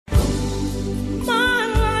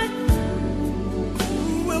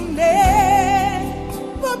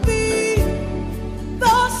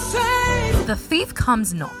the thief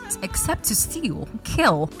comes not, except to steal,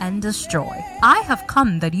 kill, and destroy. I have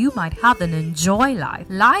come that you might have and enjoy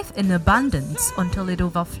life in abundance until it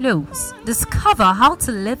overflows. Discover how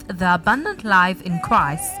to live the abundant life in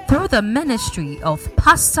Christ through the ministry of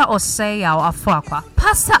Pastor Osei Afuakwa.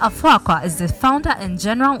 Pastor Afuakwa is the founder and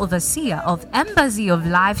general overseer of Embassy of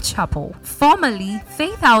Life Chapel, formerly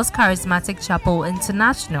Faith House Charismatic Chapel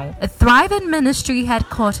International, a thriving ministry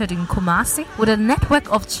headquartered in Kumasi with a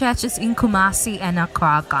network of churches in Kumasi and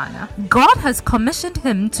Accra, Ghana. God has commissioned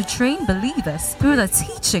him to train believers through the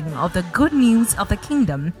teaching of the good news of the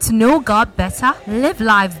kingdom to know God better, live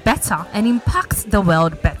life better, and impact the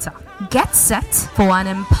world better. Get set for an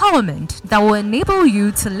empowerment that will enable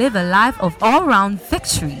you to live a life of all-round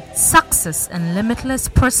victory, success, and limitless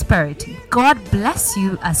prosperity. God bless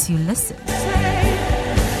you as you listen.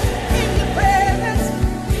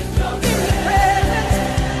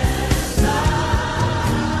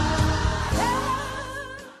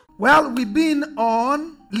 Well, we've been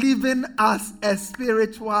on living as a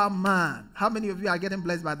spiritual man. How many of you are getting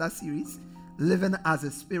blessed by that series? Living as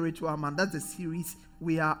a spiritual man. That's the series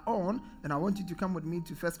we are on. And I want you to come with me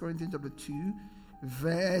to 1 Corinthians chapter 2,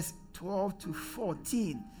 verse 12 to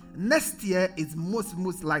 14. Next year is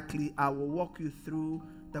most likely I will walk you through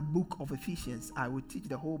the book of Ephesians. I will teach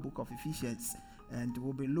the whole book of Ephesians. And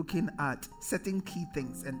we'll be looking at certain key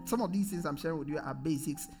things. And some of these things I'm sharing with you are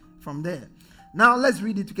basics from there. Now let's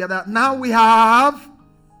read it together. Now we have.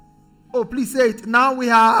 Oh, please say it. Now we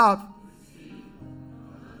have.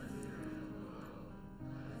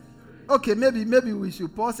 Okay, maybe we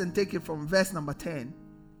should pause and take it from verse number 10.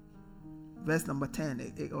 Verse number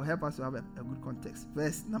 10. It will help us to have a good context.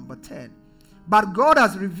 Verse number 10. But God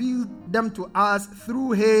has revealed them to us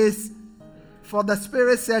through his. For the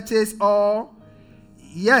Spirit searches all.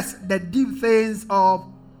 Yes, the deep things of.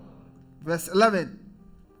 Verse 11.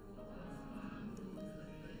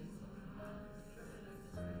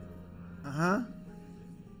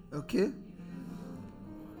 Okay.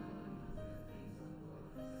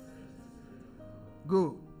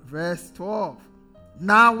 Go. Verse 12.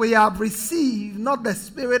 Now we have received not the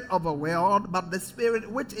spirit of the world, but the Spirit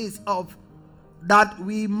which is of, that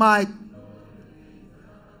we might.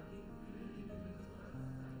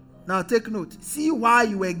 Now take note. See why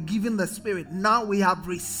you were given the Spirit. Now we have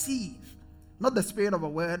received. Not the spirit of a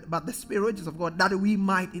word, but the Spirit which is of God, that we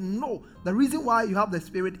might know. The reason why you have the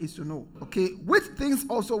Spirit is to know. Okay? Which things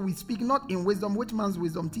also we speak, not in wisdom, which man's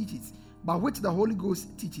wisdom teaches, but which the Holy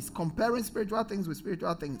Ghost teaches, comparing spiritual things with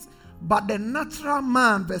spiritual things. But the natural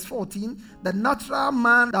man, verse 14, the natural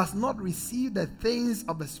man does not receive the things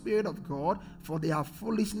of the Spirit of God, for they are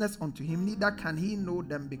foolishness unto him, neither can he know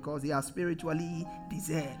them, because they are spiritually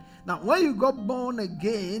discerned. Now, when you got born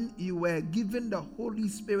again, you were given the Holy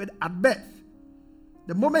Spirit at birth.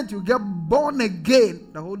 The moment you get born again,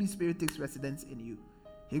 the Holy Spirit takes residence in you.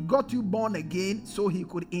 He got you born again so he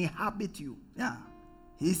could inhabit you. Yeah.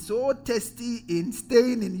 He's so tasty in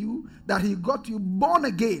staying in you that he got you born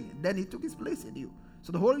again. Then he took his place in you.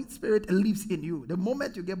 So the Holy Spirit lives in you. The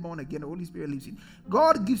moment you get born again, the Holy Spirit lives in you.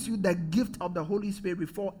 God gives you the gift of the Holy Spirit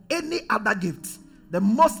before any other gifts. The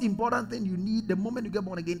most important thing you need the moment you get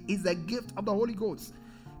born again is the gift of the Holy Ghost.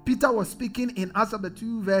 Peter was speaking in Acts chapter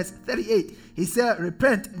 2 verse 38. He said,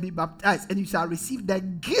 repent and be baptized and you shall receive the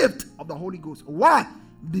gift of the Holy Ghost. Why?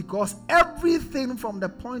 Because everything from the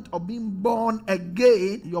point of being born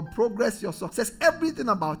again, your progress, your success, everything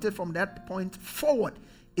about it from that point forward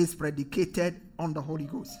is predicated on the Holy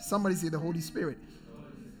Ghost. Somebody say the Holy Spirit.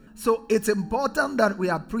 So it's important that we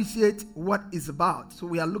appreciate what it's about. So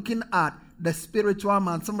we are looking at the spiritual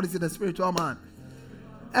man. Somebody say the spiritual man.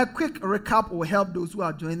 A quick recap will help those who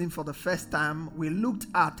are joining for the first time. We looked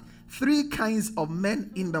at 3 kinds of men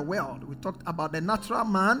in the world. We talked about the natural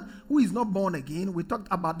man who is not born again. We talked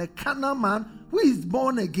about the carnal man who is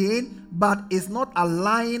born again but is not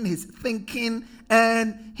aligning his thinking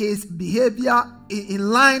and his behavior in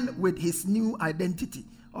line with his new identity.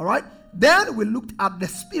 All right? Then we looked at the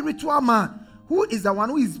spiritual man who is the one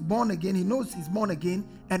who is born again. He knows he's born again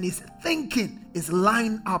and his thinking is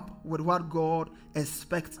lined up with what God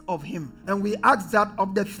expects of him. And we asked that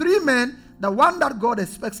of the 3 men, the one that God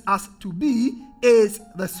expects us to be is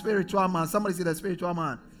the spiritual man. Somebody say the spiritual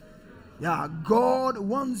man. Yeah, God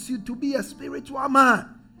wants you to be a spiritual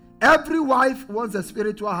man. Every wife wants a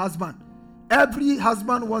spiritual husband. Every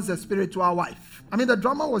husband wants a spiritual wife. I mean, the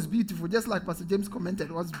drama was beautiful, just like Pastor James commented.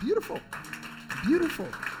 It was beautiful. Beautiful.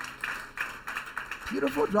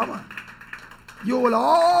 Beautiful drama. You will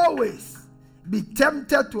always be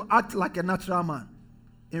tempted to act like a natural man.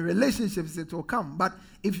 In relationships, it will come. But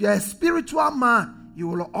if you're a spiritual man, you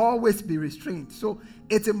will always be restrained. So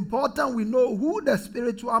it's important we know who the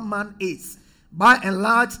spiritual man is. By and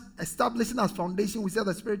large, establishing as foundation, we say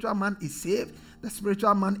the spiritual man is saved. The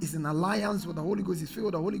spiritual man is in alliance with the Holy Ghost, is filled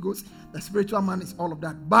with the Holy Ghost. The spiritual man is all of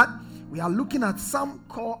that. But we are looking at some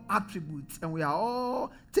core attributes, and we are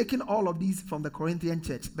all taking all of these from the Corinthian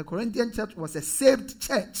church. The Corinthian church was a saved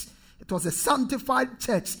church. It was a sanctified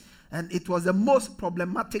church, and it was the most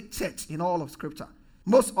problematic church in all of Scripture.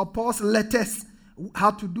 Most of Paul's letters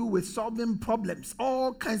had to do with solving problems,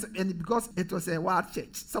 all kinds of, and because it was a wild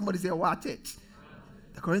church. Somebody say a wild church.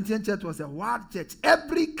 The Corinthian church was a wild church.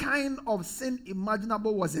 Every kind of sin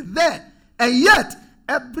imaginable was there. And yet,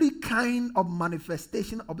 every kind of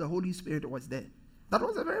manifestation of the Holy Spirit was there. That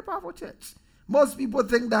was a very powerful church. Most people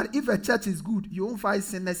think that if a church is good, you won't find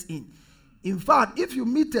sinners in. In fact, if you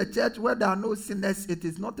meet a church where there are no sinners, it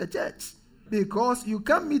is not a church. Because you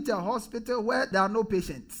can't meet a hospital where there are no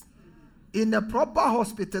patients. In a proper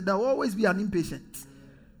hospital, there will always be an inpatient.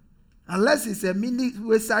 Unless it's a mini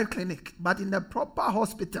wayside clinic. But in a proper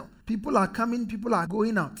hospital, people are coming, people are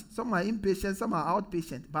going out. Some are inpatient, some are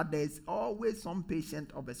outpatient. But there's always some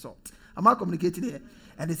patient of a sort. Am I communicating here?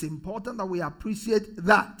 And it's important that we appreciate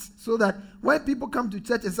that. So that when people come to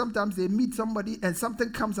church and sometimes they meet somebody and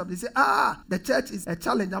something comes up, they say, the church is a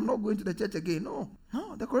challenge. I'm not going to the church again. No,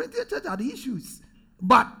 the Corinthian church had issues.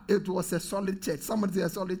 But it was a solid church. Somebody say a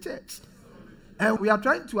solid church. And we are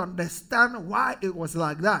trying to understand why it was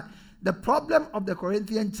like that. The problem of the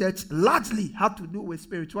Corinthian church largely had to do with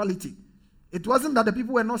spirituality. It wasn't that the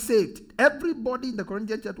people were not saved. Everybody in the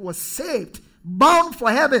Corinthian church was saved, bound for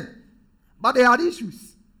heaven. But they had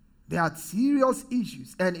issues. They had serious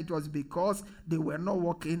issues. And it was because they were not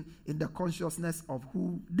walking in the consciousness of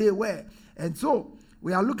who they were. And so,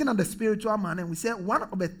 we are looking at the spiritual man, and we say one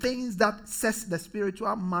of the things that sets the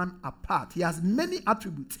spiritual man apart, he has many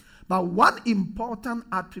attributes. But one important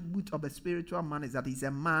attribute of a spiritual man is that he's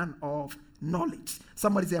a man of knowledge.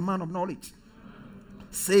 Somebody say a man of knowledge.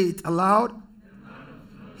 Say it aloud.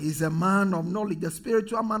 He's a man of knowledge. The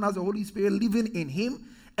spiritual man has the Holy Spirit living in him.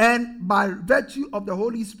 And by virtue of the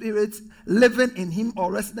Holy Spirit living in him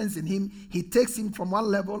or residence in him, he takes him from one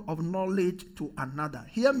level of knowledge to another.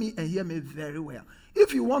 Hear me and hear me very well.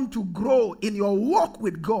 If you want to grow in your walk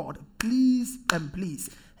with God, please and please,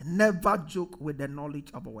 never joke with the knowledge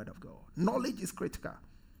of the word of God. Knowledge is critical.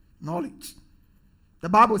 Knowledge. The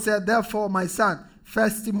Bible said, therefore, my son, 2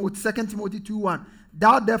 Timothy 2:1,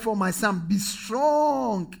 thou therefore, my son, be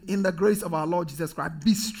strong in the grace of our Lord Jesus Christ.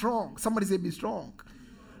 Be strong. Somebody say, be strong.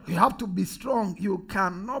 You have to be strong. You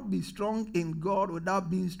cannot be strong in God without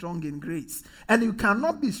being strong in grace. And you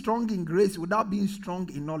cannot be strong in grace without being strong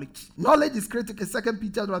in knowledge. Knowledge is critical. 2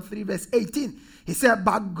 Peter 3 verse 18. He said,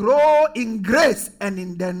 but grow in grace and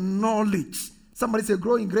in the knowledge. Somebody say,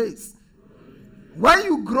 grow in grace. When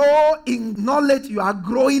you grow in knowledge, you are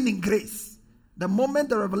growing in grace. The moment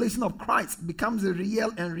the revelation of Christ becomes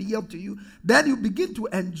real and real to you, then you begin to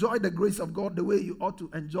enjoy the grace of God the way you ought to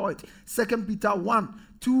enjoy it. 2 Peter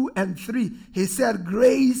 1:2-3. He said,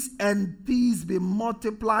 grace and peace be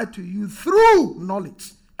multiplied to you through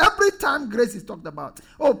knowledge. Every time grace is talked about.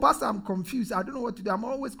 Oh, Pastor, I'm confused. I don't know what to do. I'm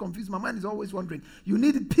always confused. My mind is always wondering. You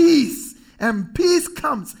need peace. And peace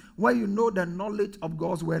comes when you know the knowledge of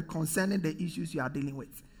God's word concerning the issues you are dealing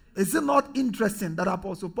with. Is it not interesting that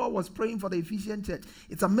Apostle Paul was praying for the Ephesian church?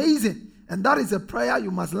 It's amazing. And that is a prayer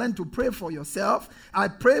you must learn to pray for yourself. I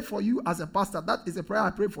pray for you as a pastor. That is a prayer I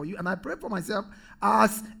pray for you. And I pray for myself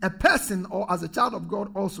as a person or as a child of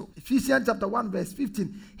God also. Ephesians chapter 1 verse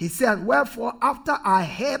 15. He said, wherefore after I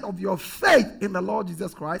heard of your faith in the Lord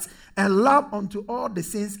Jesus Christ and love unto all the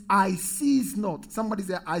saints, I cease not. Somebody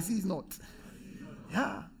say, I cease not.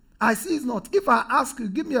 Yeah. I cease not. If I ask you,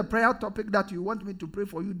 give me a prayer topic that you want me to pray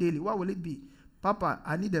for you daily, what will it be? Papa,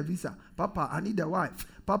 I need a visa. Papa, I need a wife.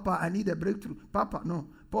 Papa, I need a breakthrough. Papa, no.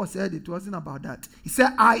 Paul said it wasn't about that. He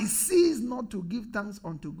said, I cease not to give thanks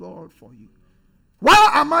unto God for you.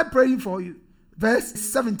 Why am I praying for you? Verse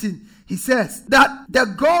 17, he says that the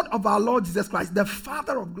God of our Lord Jesus Christ, the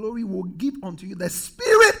Father of glory, will give unto you the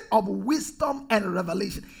spirit of wisdom and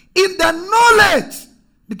revelation in the knowledge.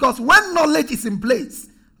 Because when knowledge is in place,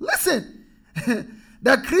 listen,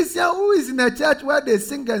 the Christian who is in a church where they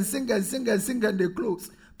sing and sing and sing and sing and they close,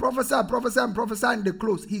 prophesy and prophesy and they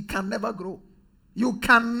close, he can never grow. You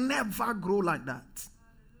can never grow like that.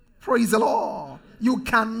 Praise the Lord. You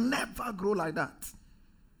can never grow like that.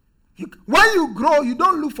 When you grow, you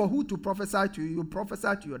don't look for who to prophesy to you. You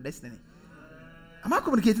prophesy to your destiny. Am I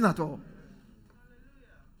communicating at all?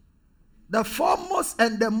 The foremost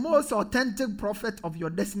and the most authentic prophet of your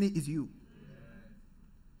destiny is you.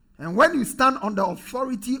 And when you stand on the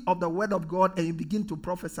authority of the word of God and you begin to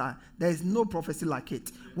prophesy, there is no prophecy like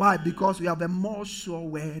it. Why? Because we have a more sure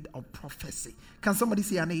word of prophecy. Can somebody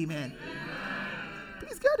say an amen?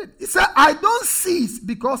 Please get it. He said, I don't cease,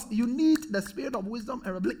 because you need the spirit of wisdom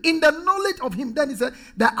and revelation in the knowledge of him. Then he said,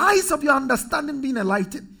 the eyes of your understanding being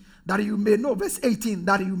enlightened, that you may know. Verse 18,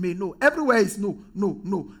 that you may know. Everywhere is no.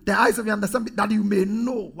 The eyes of your understanding, that you may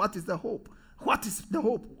know. What is the hope? What is the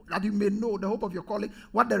hope? That you may know the hope of your calling,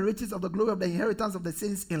 what the riches of the glory of the inheritance of the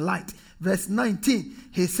saints in light. Verse 19,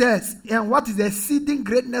 he says, and what is the exceeding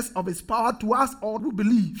greatness of his power to us all who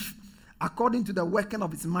believe, according to the working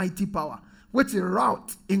of his mighty power, which he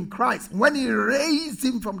wrought in Christ when he raised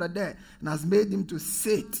him from the dead and has made him to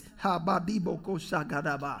sit. Somebody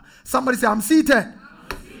say, I'm seated.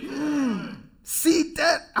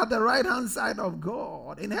 Seated at the right hand side of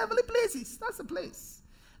God in heavenly places. That's the place.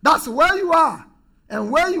 That's where you are. And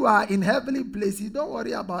where you are in heavenly places, don't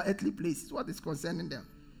worry about earthly places. What is concerning them?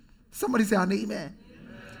 Somebody say an amen.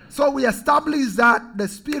 So we establish that the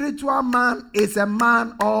spiritual man is a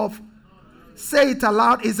man of, say it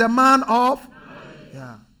aloud, is a man of,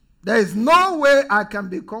 yeah. There is no way I can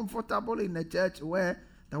be comfortable in a church where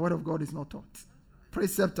the word of God is not taught.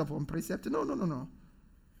 Precept upon precept. No.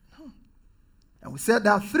 And we said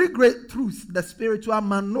there are three great truths the spiritual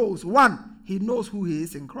man knows. One, he knows who he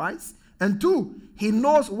is in Christ. And two, he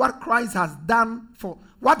knows what Christ has done for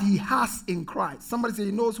what he has in Christ. Somebody say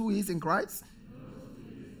he knows who he is in Christ.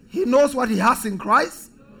 He knows what he has in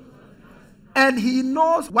Christ. And he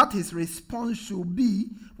knows what his response should be,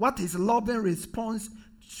 what his loving response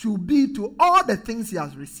should be to all the things he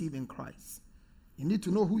has received in Christ. You need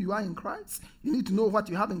to know who you are in Christ. You need to know what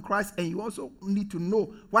you have in Christ. And you also need to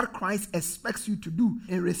know what Christ expects you to do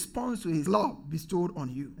in response to his love bestowed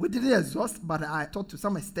on you. We didn't exhaust, but I talked to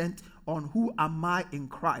some extent on who am I in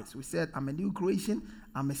Christ. We said, I'm a new creation.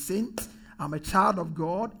 I'm a saint. I'm a child of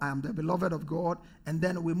God. I am the beloved of God. And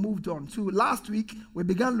then we moved on to last week. We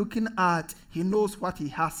began looking at he knows what he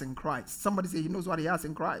has in Christ. Somebody say he knows what he has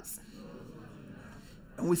in Christ.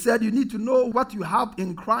 And we said you need to know what you have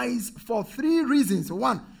in Christ for three reasons.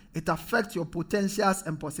 One, it affects your potentials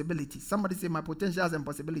and possibilities. Somebody say my potentials and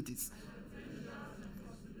possibilities.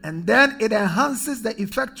 And then it enhances the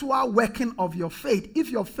effectual working of your faith.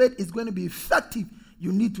 If your faith is going to be effective,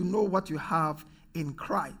 you need to know what you have in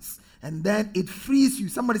Christ. And then it frees you.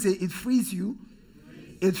 Somebody say it frees you.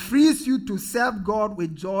 It frees you to serve God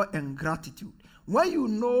with joy and gratitude. When you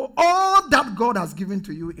know all that God has given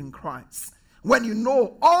to you in Christ, when you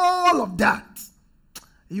know all of that,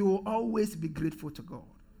 you will always be grateful to God.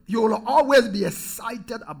 You will always be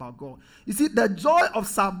excited about God. You see, the joy of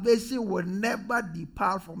salvation will never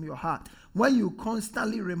depart from your heart when you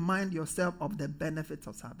constantly remind yourself of the benefits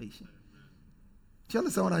of salvation. Do you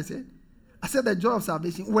understand what I said? I said the joy of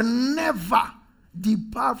salvation will never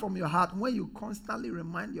depart from your heart when you constantly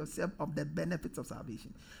remind yourself of the benefits of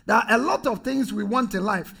salvation. There are a lot of things we want in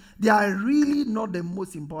life. They are really not the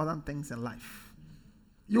most important things in life.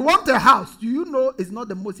 You want a house. Do you know it's not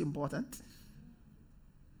the most important?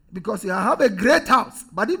 Because you have a great house,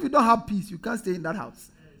 but if you don't have peace, you can't stay in that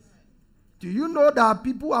house. Do you know that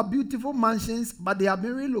people have beautiful mansions, but they have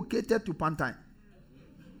been relocated to Pantai?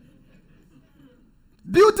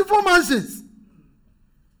 Beautiful mansions.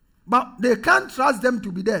 But they can't trust them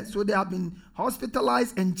to be there. So they have been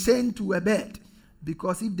hospitalized and chained to a bed.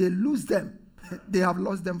 Because if they lose them, they have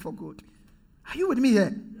lost them for good. Are you with me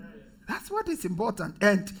here? That's what is important.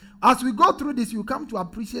 And as we go through this, you come to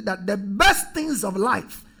appreciate that the best things of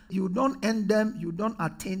life, you don't end them, you don't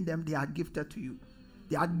attain them, they are gifted to you.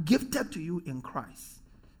 They are gifted to you in Christ.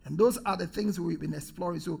 And those are the things we've been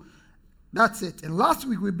exploring. So that's it. And last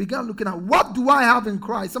week we began looking at what do I have in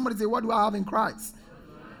Christ? Somebody say, what do I have in Christ?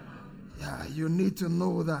 Yeah, you need to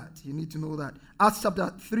know that. You need to know that. Acts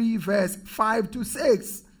chapter 3 verse 5 to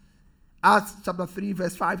 6. Acts chapter 3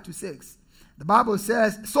 verse 5 to 6. The Bible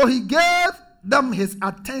says, so he gave them his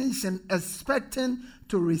attention, expecting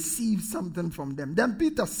to receive something from them. Then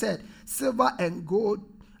Peter said, silver and gold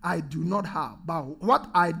I do not have, but what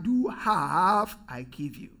I do have, I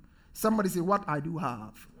give you. Somebody say, what I do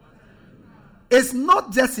have. It's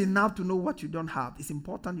not just enough to know what you don't have. It's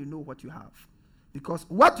important you know what you have. Because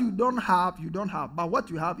what you don't have, you don't have. But what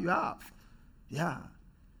you have, you have. Yeah.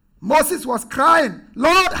 Moses was crying,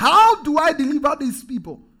 Lord, how do I deliver these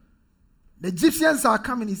people? The Egyptians are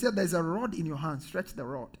coming. He said, there's a rod in your hand. Stretch the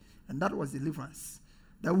rod. And that was deliverance.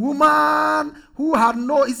 The woman who had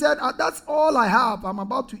he said, that's all I have. I'm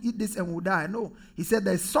about to eat this and will die. No. He said,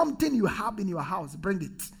 there's something you have in your house. Bring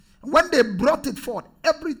it. And when they brought it forth,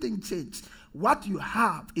 everything changed. what you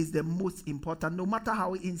have is the most important, no matter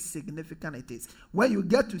how insignificant it is. When you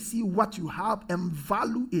get to see what you have and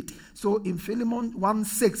value it. So in Philemon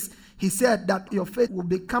 1:6, he said that your faith will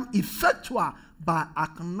become effectual by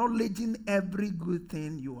acknowledging every good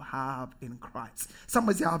thing you have in Christ.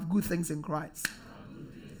 Somebody say, I have good things in Christ.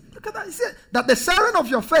 Look at that. He said that the sharing of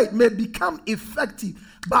your faith may become effective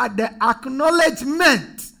by the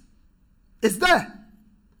acknowledgement. It's there.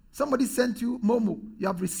 Somebody sent you Momo. You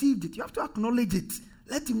have received it. You have to acknowledge it.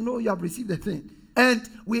 Let him know you have received the thing. And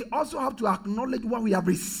we also have to acknowledge what we have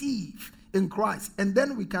received in Christ. And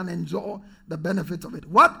then we can enjoy the benefits of it.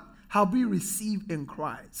 What have we received in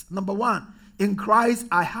Christ? Number one, in Christ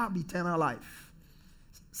I have eternal life.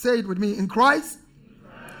 Say it with me. In Christ,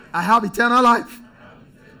 I have eternal life.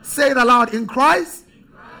 Say it aloud. In Christ,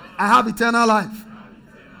 I have eternal life.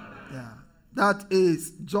 Yeah. That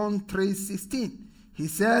is John 3:16. He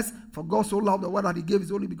says, for God so loved the world that he gave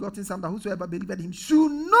his only begotten Son, that whosoever believeth in him should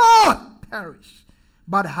not perish,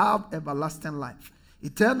 but have everlasting life.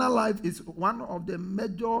 Eternal life is one of the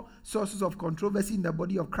major sources of controversy in the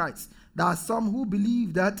body of Christ. There are some who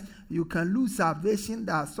believe that you can lose salvation.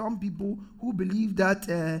 There are some people who believe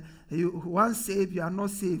that once saved, you are not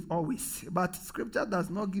saved always. But Scripture does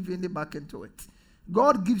not give any back into it.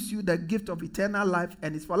 God gives you the gift of eternal life,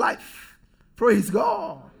 and it's for life. Praise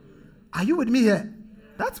God. Are you with me here?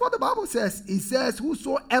 That's what the Bible says. It says,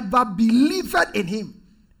 whosoever believeth in him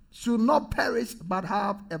should not perish but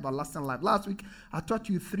have everlasting life. Last week, I taught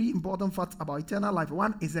you 3 important facts about eternal life.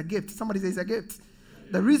 One is a gift. Somebody says a gift.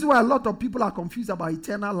 The reason why a lot of people are confused about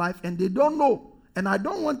eternal life and they don't know, and I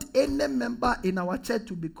don't want any member in our church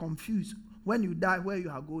to be confused when you die where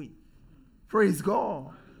you are going. Praise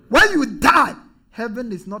God. When you die,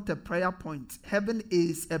 heaven is not a prayer point. Heaven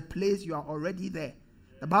is a place you are already there.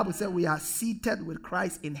 The Bible says we are seated with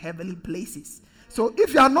Christ in heavenly places. So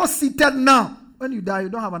if you are not seated now, when you die, you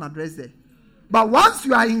don't have an address there. But once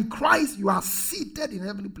you are in Christ, you are seated in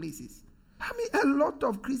heavenly places. I mean, a lot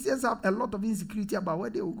of Christians have a lot of insecurity about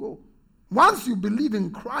where they will go. Once you believe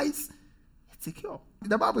in Christ, it's secure.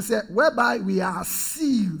 The Bible says, whereby we are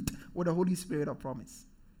sealed with the Holy Spirit of promise.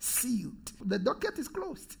 Sealed. The docket is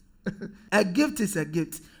closed. A gift is a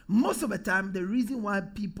gift. Most of the time, the reason why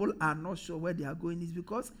people are not sure where they are going is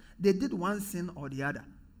because they did one sin or the other.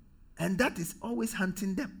 And that is always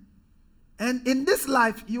hunting them. And in this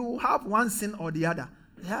life, you have one sin or the other.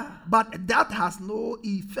 Yeah. But that has no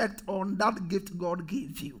effect on that gift God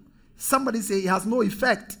gave you. Somebody say it has no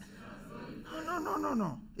effect.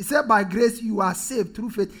 No. It said by grace you are saved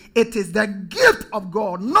through faith. It is the gift of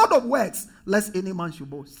God, not of works, lest any man should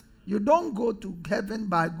boast. You don't go to heaven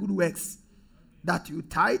by good works. That you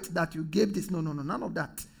tithe, that you gave this. No, none of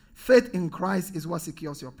that. Faith in Christ is what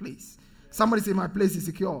secures your place. Somebody say, my place is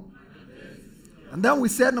secure. And then we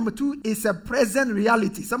said number 2, it's a present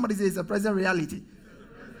reality. Somebody say it's a present reality.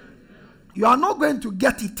 You are not going to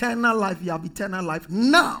get eternal life. You have eternal life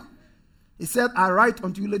now. He said, I write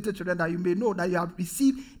unto you later children that you may know that you have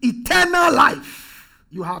received eternal life.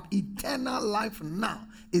 You have eternal life now.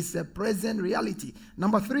 It's a present reality.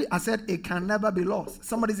 Number 3, I said it can never be lost.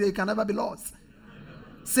 Somebody say it can never be lost.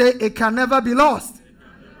 Say it can never be lost.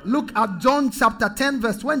 Look at John chapter 10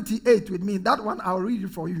 verse 28 with me. That one I'll read it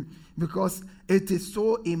for you because it is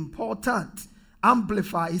so important.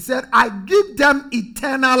 Amplify. He said, I give them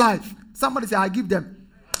eternal life. Somebody say, I give them.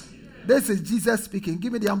 This is Jesus speaking.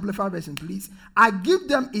 Give me the Amplified version, please. I give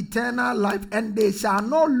them eternal life and they shall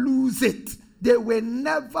not lose it. They will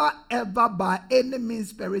never ever by any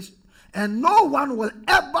means perish. And no one will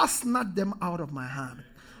ever snatch them out of my hand.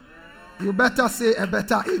 You better say a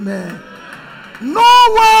better amen.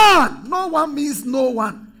 No one means no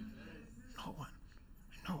one.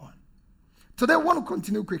 No one. Today I want to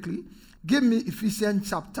continue quickly. Give me Ephesians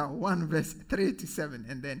chapter 1 verse 3-7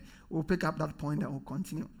 and then we'll pick up that point and we'll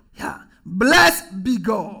continue. Yeah. Blessed be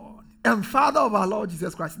God and Father of our Lord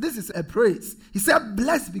Jesus Christ. This is a praise. He said,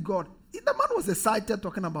 blessed be God. The man was excited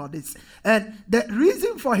talking about this. And the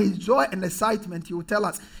reason for his joy and excitement, he will tell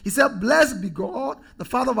us. He said, blessed be God, the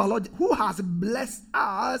Father of our Lord, who has blessed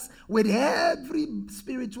us with every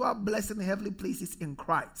spiritual blessing in heavenly places in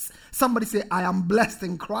Christ. Somebody say, I am blessed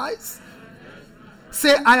in Christ.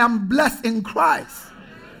 Say, I am blessed in Christ.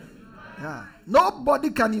 Yeah. Nobody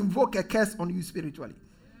can invoke a curse on you spiritually.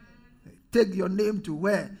 Take your name to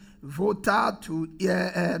where? Vota to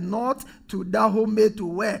North to Dahomey to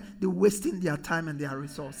where? They're wasting their time and their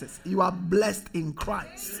resources. You are blessed in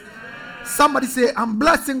Christ. Somebody say, I'm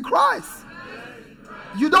blessed in Christ.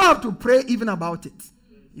 You don't have to pray even about it.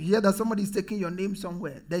 You hear that somebody is taking your name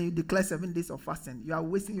somewhere, then you declare 7 days of fasting. You are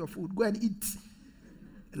wasting your food. Go and eat.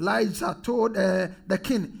 Elijah told the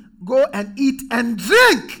king, go and eat and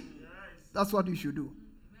drink. That's what you should do.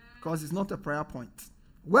 Because it's not a prayer point.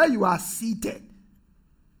 Where you are seated.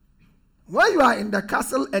 When you are in the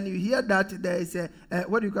castle and you hear that there is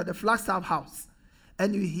the Flagstaff House,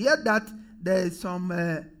 and you hear that there is some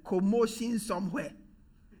commotion somewhere,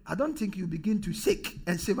 I don't think you begin to shake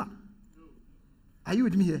and shiver. Are you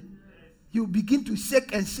with me here? You begin to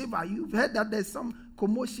shake and shiver. You've heard that there's some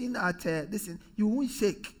commotion at this. You won't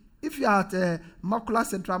shake. If you are at Makula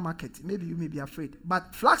Central Market, maybe you may be afraid.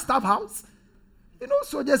 But Flagstaff House,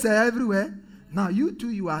 soldiers are everywhere. Now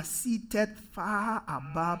you are seated far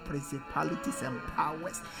above principalities and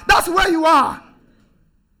powers. That's where you are.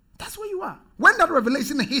 That's where you are. When that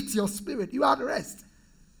revelation hits your spirit, you are at rest.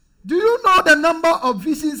 Do you know the number of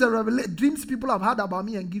visions and dreams people have had about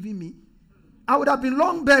me and given me? I would have been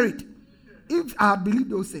long buried if I had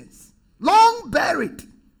believed those things. Long buried.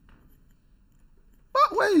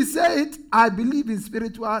 But when you say it, I believe in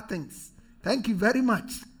spiritual things. Thank you very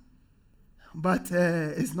much. But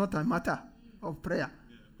it's not a matter of prayer.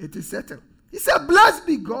 It is settled. He said, blessed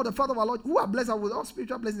be God, the Father of our Lord, who are blessed with all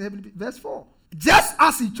spiritual blessings in heaven. Verse 4. Just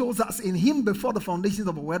as he chose us in him before the foundations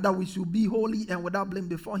of the world, that we should be holy and without blame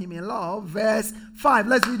before him in love. Verse 5.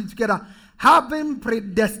 Let's read it together. Having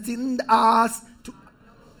predestined us to...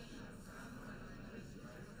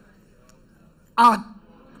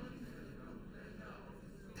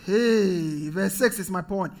 verse 6 is my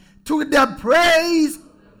point. To the praise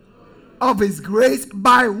of his grace,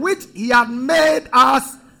 by which he had made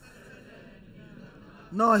us.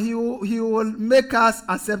 No, he will make us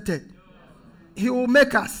accepted. He will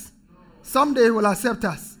make us. Someday he will accept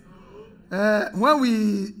us. When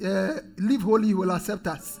we live holy, he will accept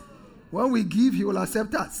us. When we give, he will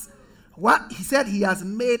accept us. What he said, he has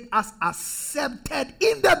made us accepted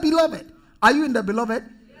in the beloved. Are you in the beloved?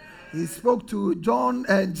 He spoke to John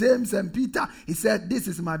and James and Peter. He said, this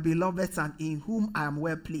is my beloved son in whom I am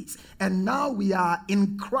well pleased. And now we are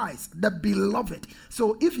in Christ, the beloved.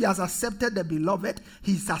 So if he has accepted the beloved,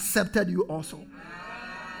 he's accepted you also.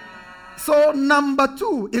 So number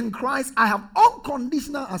 2, in Christ, I have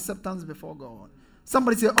unconditional acceptance before God.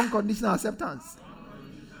 Somebody say unconditional acceptance.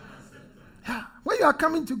 Yeah. When you are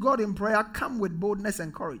coming to God in prayer, come with boldness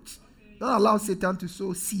and courage. Don't allow Satan to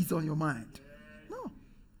sow seeds on your mind.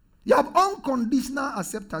 You have unconditional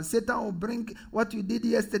acceptance. Satan will bring what you did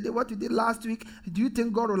yesterday, what you did last week. Do you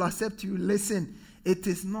think God will accept you? Listen, it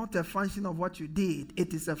is not a function of what you did.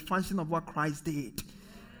 It is a function of what Christ did.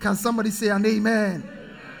 Can somebody say an amen? Amen.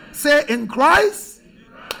 Say, in Christ,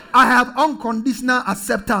 I have unconditional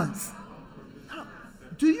acceptance.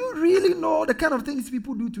 Do you really know the kind of things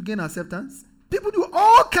people do to gain acceptance? People do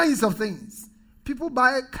all kinds of things. People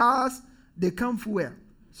buy cars, they come full,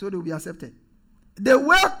 so they will be accepted. They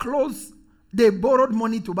wear clothes they borrowed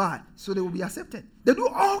money to buy, so they will be accepted. They do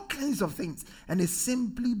all kinds of things, and it's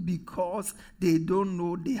simply because they don't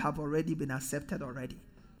know they have already been accepted already.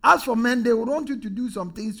 As for men, they will want you to do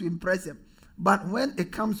some things to impress them. But when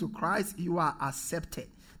it comes to Christ, you are accepted.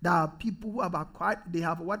 There are people who have acquired, they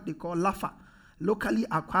have what they call LAFA, locally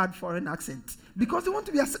acquired foreign accent, because they want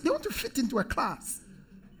to they want to fit into a class.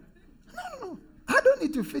 No. I don't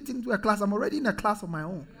need to fit into a class. I'm already in a class of my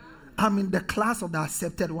own. I'm in the class of the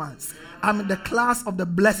accepted ones. I'm in the class of the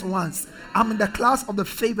blessed ones. I'm in the class of the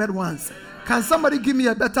favored ones. Can somebody give me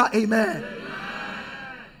a better amen?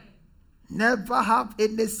 Never have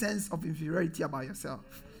any sense of inferiority about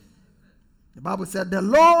yourself. The Bible said, the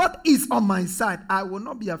Lord is on my side. I will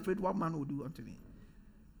not be afraid what man will do unto me.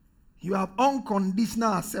 You have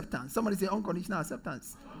unconditional acceptance. Somebody say unconditional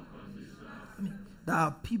acceptance. There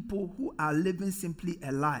are people who are living simply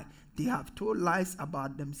a lie. They have told lies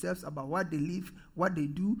about themselves, about what they live, what they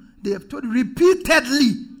do. They have told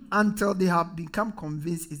repeatedly until they have become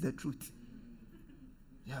convinced it's the truth.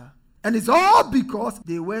 Yeah. And it's all because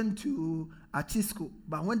they went to Achisco,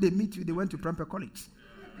 but when they meet you, they went to Prempeh College.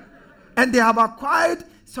 And they have acquired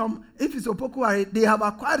some, if it's Opokwari, they have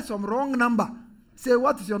acquired some wrong number. Say,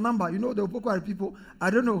 what is your number? You know the Opokwari people, I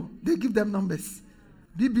don't know, they give them numbers.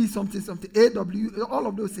 BB something, AW, all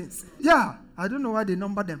of those things. Yeah, I don't know why they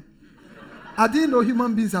number them. I didn't know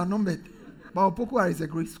human beings are numbered. But Opokwari is a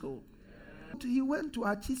great school. He went to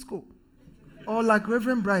Achisco, or like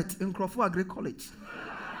Reverend Bright in Crawford Agri College.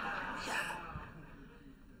 Yeah.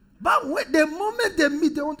 But the moment they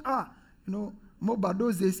meet, they want, more by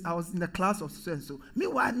those days, I was in the class of so and so.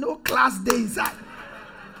 Meanwhile, no class day inside.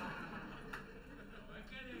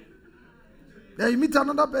 Then you meet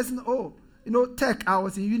another person, tech, I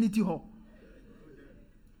was in Unity Hall.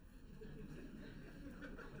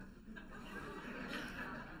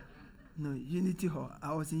 No, Unity Hall.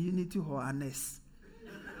 I was in Unity Hall, Annes.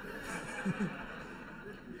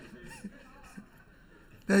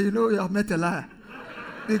 then you know you have met a liar.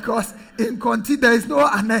 Because in Conti, there is no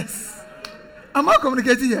annex. Am I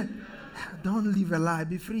communicating here? Don't live a lie.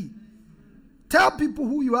 Be free. Tell people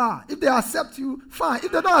who you are. If they accept you, fine.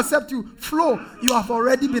 If they don't accept you, flow. You have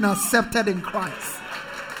already been accepted in Christ.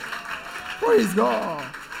 Praise God.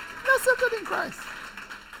 You're accepted in Christ.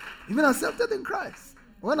 You've been accepted in Christ.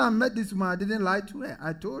 When I met this woman, I didn't lie to her.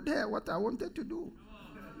 I told her what I wanted to do.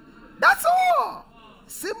 That's all.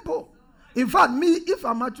 Simple. In fact, me, if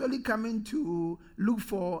I'm actually coming to look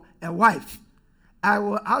for a wife, I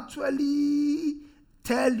will actually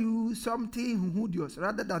tell you something hudious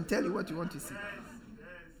rather than tell you what you want to see.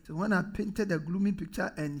 So when I painted a gloomy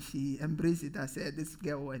picture and she embraced it, I said, this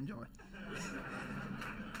girl will enjoy.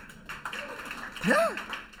 Yeah,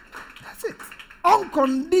 that's it.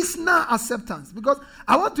 Unconditional acceptance. Because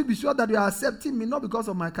I want to be sure that you are accepting me not because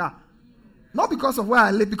of my car, not because of where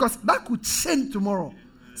I live, because that could change tomorrow.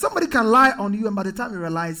 Somebody can lie on you and by the time you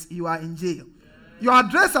realize you are in jail. Your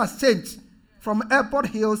address has changed from Airport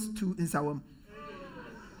Hills to Insawam.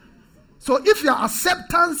 So if your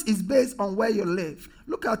acceptance is based on where you live,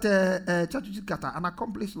 look at Chachuchi Kata, an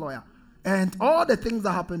accomplished lawyer, and all the things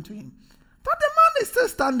that happened to him. But the man is still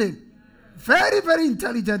standing. Very, very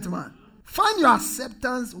intelligent man. Find your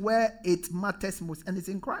acceptance where it matters most, and it's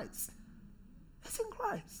in Christ. It's in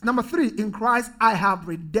Christ. Number 3, in Christ I have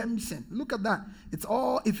redemption. Look at that. It's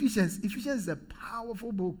all Ephesians. Ephesians is a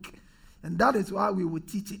powerful book, and that is why we will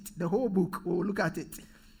teach it. The whole book, we will look at it.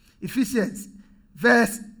 Ephesians,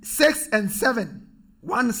 verse 6 and 7.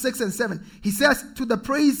 1, 6 and 7. He says, to the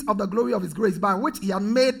praise of the glory of his grace, by which he had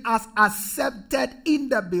made us accepted in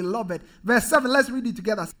the beloved. Verse 7, let's read it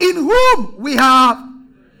together. In whom we have,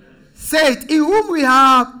 say it, in whom we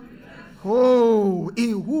have,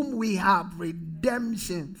 in whom we have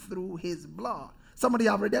redemption through his blood. Somebody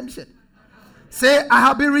have redemption. Say, I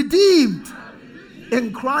have been redeemed.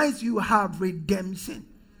 In Christ you have redemption.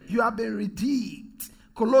 You have been redeemed.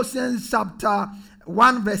 Colossians chapter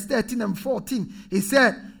 1 verse 13 and 14. He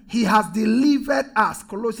said, he has delivered us.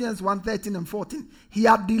 Colossians 1, 13 and 14. He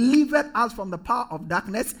has delivered us from the power of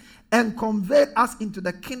darkness and conveyed us into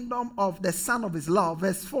the kingdom of the Son of his love.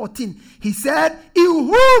 Verse 14. He said,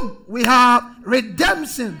 in whom we have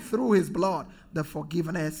redemption through his blood, the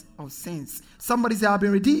forgiveness of sins. Somebody say, I've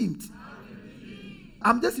been redeemed.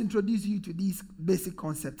 I'm just introducing you to these basic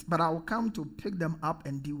concepts, but I will come to pick them up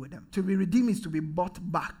and deal with them. To be redeemed is to be bought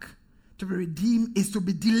back. To be redeemed is to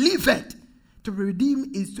be delivered. To be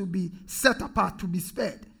redeemed is to be set apart, to be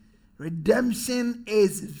spared. Redemption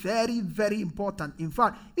is very, very important. In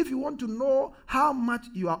fact, if you want to know how much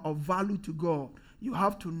you are of value to God, you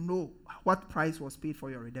have to know what price was paid for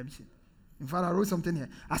your redemption. In fact, I wrote something here.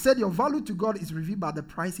 I said your value to God is revealed by the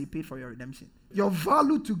price he paid for your redemption. Your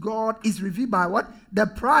value to God is revealed by what? The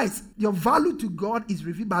price. Your value to God is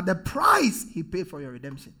revealed by the price he paid for your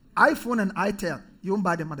redemption. iPhone and iTel, you won't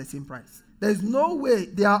buy them at the same price. There's no way.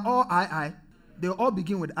 They are all I. They all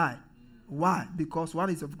begin with I. Why? Because one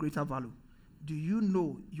is of greater value. Do you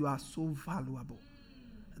know you are so valuable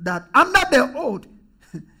that under the old,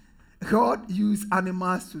 God used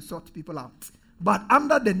animals to sort people out. But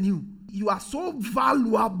under the new, you are so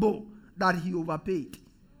valuable that he overpaid.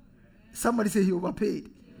 Somebody say he overpaid.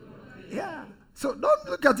 Yeah. So don't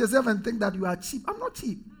look at yourself and think that you are cheap. I'm not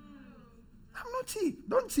cheap. I'm not cheap.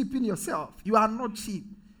 Don't cheapen yourself. You are not cheap.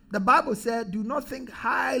 The Bible said, do not think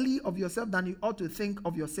highly of yourself than you ought to think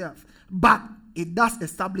of yourself. But it does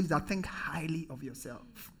establish that think highly of yourself.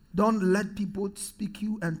 Don't let people speak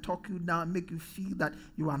you and talk you down, make you feel that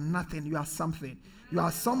you are nothing, you are something. You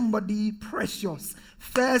are somebody precious.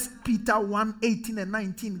 1 Peter 1, 18 and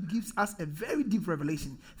 19 gives us a very deep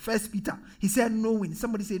revelation. 1 Peter, he said knowing.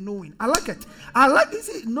 Somebody say knowing. I like it. I like it.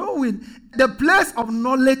 Say knowing. The place of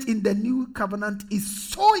knowledge in the new covenant is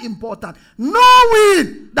so important.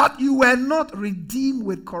 Knowing that you were not redeemed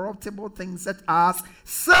with corruptible things such as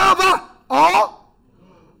silver or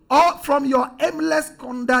from your aimless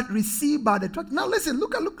conduct received by the church. Now listen,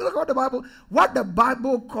 look at what the Bible, what the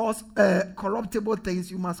Bible calls corruptible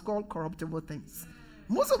things, you must call corruptible things.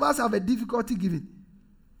 Most of us have a difficulty giving.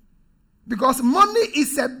 Because money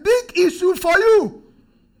is a big issue for you.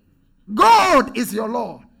 God is your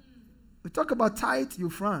Lord. We talk about tithe, you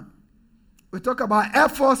frown. We talk about Air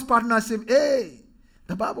Force partnership. Hey,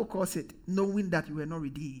 the Bible calls it knowing that you were not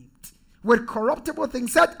redeemed with corruptible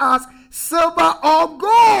things such as silver or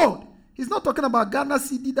gold. He's not talking about Ghana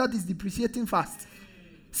cedi that is depreciating fast.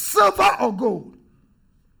 Silver or gold.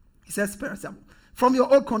 He says perishable. From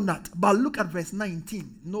your old conduct. But look at verse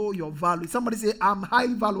 19. Know your value. Somebody say, I'm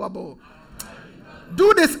highly valuable.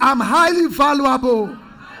 Do this, I'm highly valuable.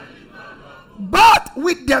 But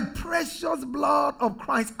with the precious blood of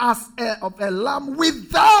Christ as of a lamb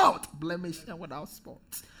without blemish and without spot.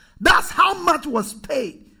 That's how much was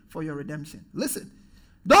paid for your redemption. Listen,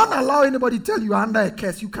 don't allow anybody to tell you you're under a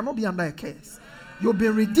curse. You cannot be under a curse. You've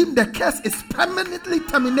been redeemed. The curse is permanently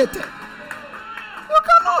terminated. You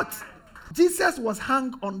cannot. Jesus was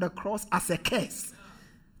hung on the cross as a curse.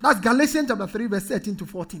 That's Galatians chapter 3 verse 13 to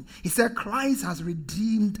 14. He said Christ has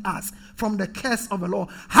redeemed us from the curse of the law.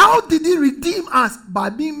 How did he redeem us? By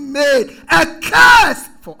being made a curse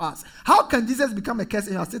for us. How can Jesus become a curse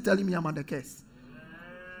and you are still telling me I'm under curse?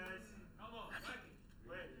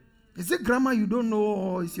 Is it grammar you don't know,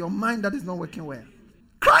 or is your mind that is not working well?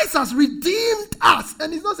 Christ has redeemed us.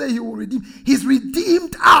 And he's not saying he will redeem. He's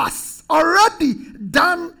redeemed us. Already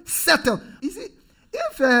done, settled. You see,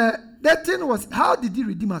 if that thing was, how did he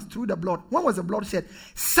redeem us? Through the blood. When was the blood shed?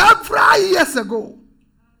 Several years ago.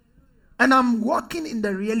 And I'm walking in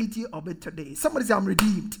the reality of it today. Somebody say, I'm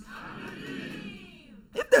redeemed.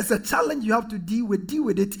 If there's a challenge you have to deal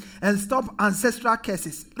with it and stop ancestral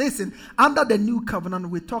curses. Listen, under the new covenant,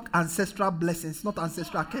 we talk ancestral blessings, not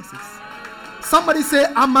ancestral curses. Somebody say,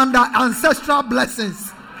 I'm under ancestral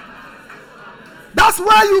blessings. That's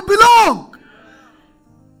where you belong.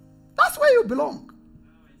 That's where you belong.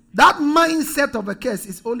 That mindset of a curse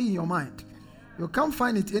is only in your mind. You can't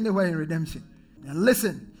find it anywhere in redemption. And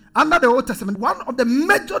listen, under the Old Testament, one of the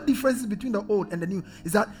major differences between the Old and the New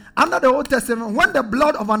is that under the Old Testament, when the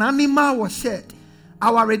blood of an animal was shed,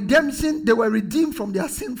 our redemption, they were redeemed from their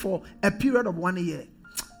sin for a period of 1 year.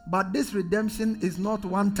 But this redemption is not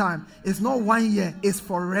one time. It's not 1 year. It's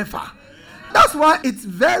forever. That's why it's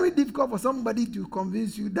very difficult for somebody to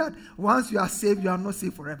convince you that once you are saved, you are not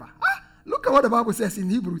saved forever. Look at what the Bible says in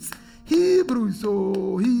Hebrews.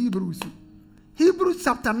 Hebrews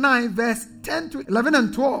chapter 9, verse 10 to 11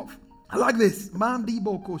 and 12. I like this. Give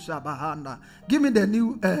me the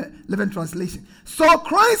New Living Translation. So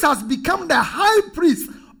Christ has become the high priest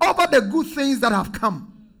over the good things that have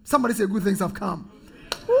come. Somebody say good things have come.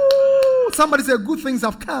 Ooh, somebody say good things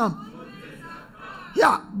have come.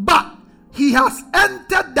 Yeah, but he has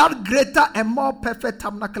entered that greater and more perfect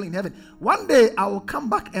tabernacle in heaven. One day I will come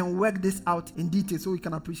back and work this out in detail so we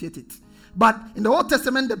can appreciate it. But in the Old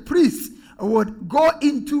Testament, the priest would go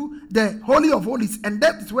into the Holy of Holies, and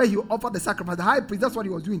that is where he offered the sacrifice. The high priest, that's what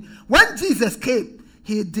he was doing. When Jesus came,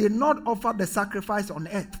 he did not offer the sacrifice on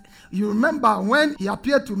earth. You remember when he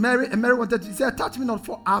appeared to Mary, and Mary wanted to say, touch me not,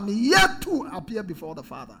 for I'm yet to appear before the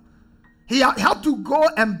Father. He had to go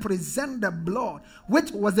and present the blood,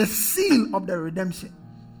 which was the seal of the redemption.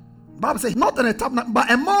 The Bible says, not in a tabernacle, but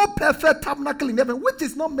a more perfect tabernacle in heaven, which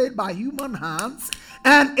is not made by human hands,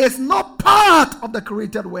 and is not part of the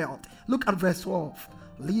created world. Look at verse 12.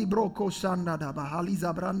 With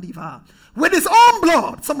his own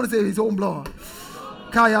blood. Somebody say his own blood.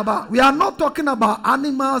 We are not talking about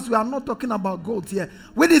animals. We are not talking about goats here.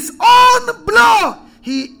 With his own blood,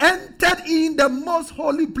 he entered in the most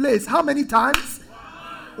holy place. How many times?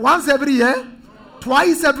 Once every year?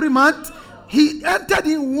 Twice every month? He entered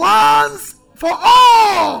in once for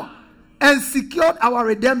all and secured our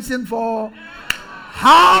redemption for.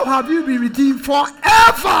 How have you been redeemed?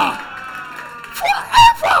 Forever.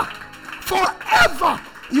 Forever. Forever.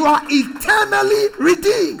 You are eternally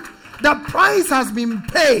redeemed. The price has been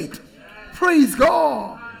paid. Praise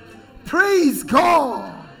God. Praise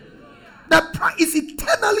God. The price is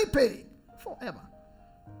eternally paid. Forever.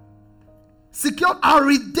 Secured our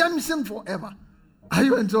redemption forever. Are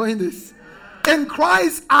you enjoying this? In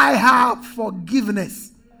Christ I have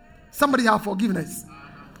forgiveness. Somebody have forgiveness.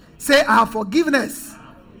 Say, I have forgiveness.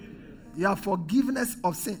 You have forgiveness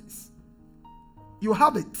of sins. You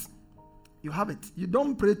have it. You have it. You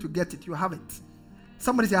don't pray to get it. You have it.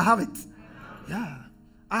 Somebody say, I have it. Yeah.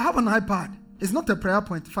 I have an iPad. It's not a prayer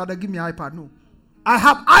point. Father, give me an iPad. No. I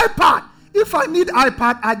have iPad. If I need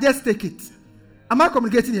iPad, I just take it. Am I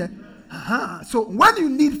communicating here? So when you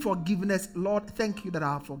need forgiveness, Lord, thank you that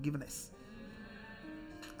I have forgiveness.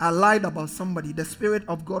 I lied about somebody. The Spirit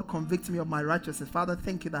of God convicts me of my righteousness. Father,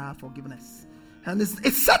 thank you that I have forgiveness. And it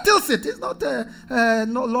settles it. It's not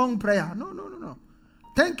no long prayer. No.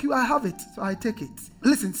 Thank you, I have it. So I take it.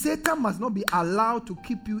 Listen, Satan must not be allowed to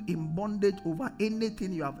keep you in bondage over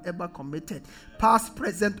anything you have ever committed. Past,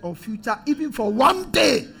 present, or future. Even for one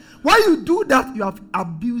day. When you do that, you have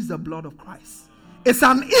abused the blood of Christ. It's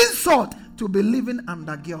an insult to be living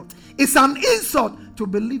under guilt. It's an insult to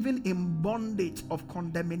be living in bondage of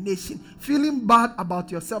condemnation. Feeling bad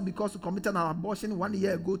about yourself because you committed an abortion 1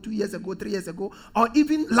 year ago, 2 years ago, 3 years ago, or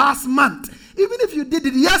even last month. Even if you did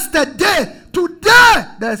it yesterday, today,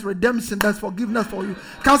 there's redemption, there's forgiveness for you.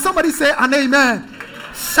 Can somebody say an amen?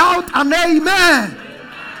 Shout an amen.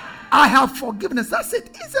 I have forgiveness. That's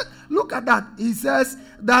it. He said, look at that. He says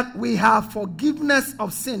that we have forgiveness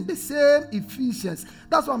of sin. The same Ephesians.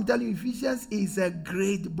 That's what I'm telling you. Ephesians is a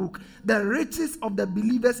great book. The riches of the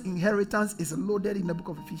believer's inheritance is loaded in the book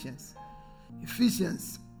of Ephesians.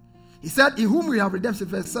 Ephesians. He said, in whom we have redemption,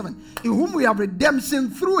 verse 7. In whom we have redemption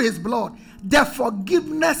through his blood. The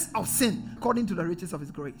forgiveness of sin, according to the riches of his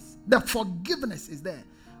grace. The forgiveness is there.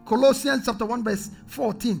 Colossians chapter 1 verse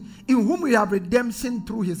 14. In whom we have redemption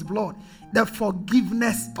through his blood. The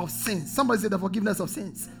forgiveness of sins. Somebody say the forgiveness of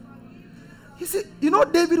sins. You see, you know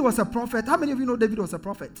David was a prophet. How many of you know David was a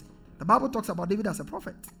prophet? The Bible talks about David as a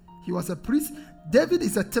prophet. He was a priest. David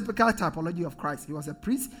is a typical typology of Christ. He was a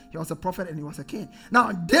priest, he was a prophet, and he was a king.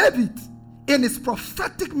 Now, David, in his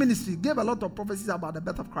prophetic ministry, gave a lot of prophecies about the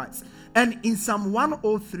birth of Christ. And in Psalm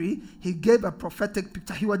 103, he gave a prophetic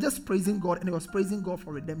picture. He was just praising God, and he was praising God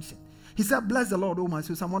for redemption. He said, bless the Lord, O my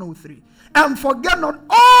soul, Psalm 103. And forget not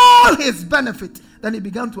all his benefits. Then he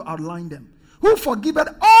began to outline them. Who forgiveth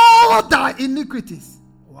all thy iniquities.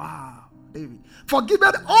 Wow, David.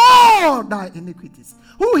 Forgiveth all thy iniquities.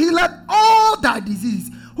 Who healed all thy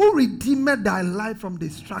disease. Who redeemed thy life from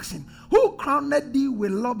destruction. Who crowned thee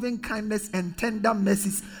with loving kindness and tender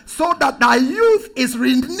mercies, so that thy youth is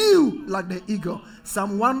renewed like the eagle.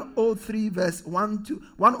 Psalm 103 verse 1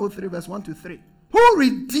 to 3. Who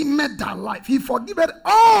redeemed thy life. He forgiveth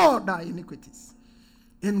all thy iniquities.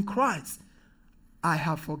 In Christ, I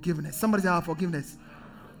have forgiveness. Somebody say, I have forgiveness.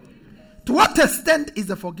 To what extent is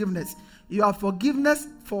the forgiveness? You have forgiveness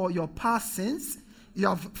for your past sins. You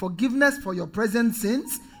have forgiveness for your present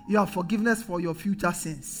sins. You have forgiveness for your future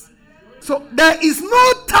sins. So there is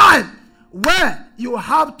no time where you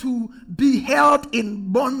have to be held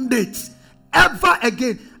in bondage ever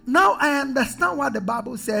again. Now I understand why the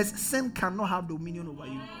Bible says sin cannot have dominion over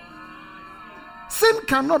you. Sin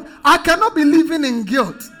cannot. I cannot be living in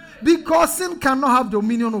guilt because sin cannot have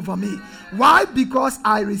dominion over me. Why? Because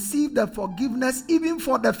I received the forgiveness even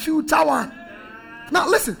for the future one. Now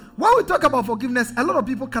listen, when we talk about forgiveness, a lot of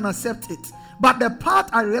people can accept it. But the part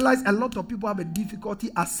I realize a lot of people have a difficulty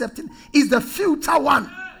accepting is the future one.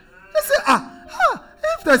 They say,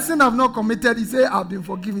 if the sin I've not committed, he say I've been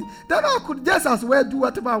forgiven, then I could just as well do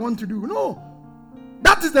whatever I want to do. No.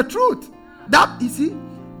 That is the truth. That, you see,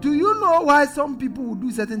 do you know why some people will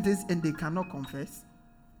do certain things and they cannot confess?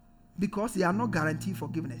 Because they are not guaranteed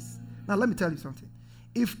forgiveness. Now let me tell you something.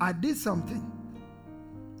 If I did something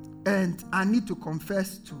and I need to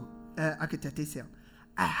confess to Architect Asiel,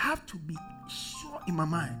 I have to be sure in my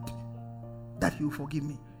mind that he will forgive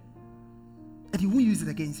me. And he won't use it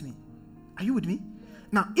against me. Are you with me?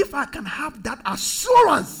 Now, if I can have that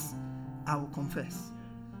assurance, I will confess.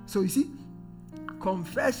 So you see,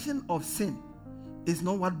 confession of sin is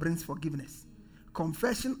not what brings forgiveness.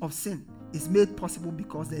 Confession of sin is made possible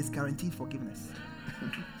because there is guaranteed forgiveness.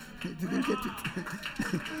 Did you get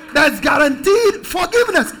it? There's guaranteed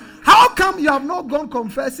forgiveness. How come you have not gone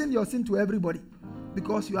confessing your sin to everybody?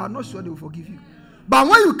 Because you are not sure they will forgive you. But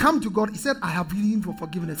when you come to God, he said, I have believed for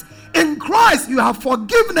forgiveness. In Christ, you have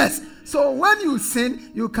forgiveness. So when you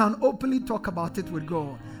sin, you can openly talk about it with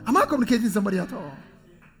God. Am I communicating with somebody at all?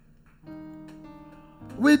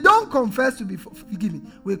 We don't confess to be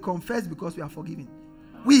forgiven. We confess because we are forgiven.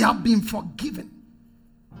 We have been forgiven.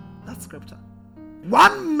 That's scripture.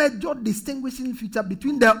 One major distinguishing feature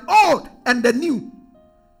between the old and the new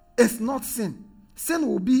is not sin. Sin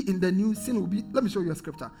will be in the new. Sin will be. Let me show you a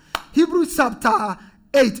scripture. Hebrews chapter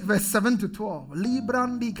 8, verse 7 to 12.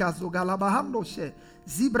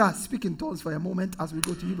 Zebra, speak in tongues for a moment as we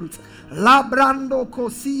go to Hebrews. Labrando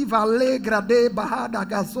kosiva legra de bahada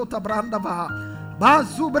gazota branda baha.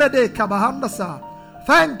 Bazubre de kabahandasa.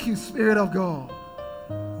 Thank you, Spirit of God.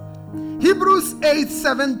 Hebrews 8,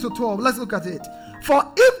 7 to 12. Let's look at it. For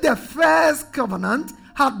if the first covenant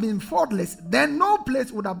had been faultless, then no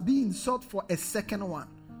place would have been sought for a second one.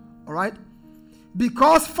 All right?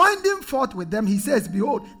 Because finding fault with them, he says,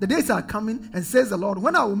 behold, the days are coming, and says the Lord,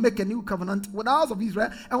 when I will make a new covenant with the house of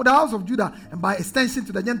Israel and with the house of Judah, and by extension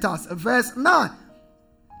to the Gentiles. Verse 9.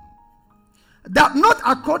 That not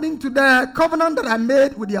according to the covenant that I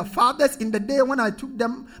made with their fathers in the day when I took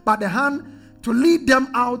them by the hand to lead them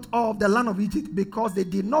out of the land of Egypt, because they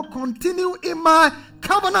did not continue in my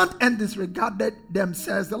covenant and disregarded them,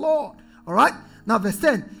 says the Lord. All right? Now verse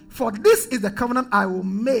 10. For this is the covenant I will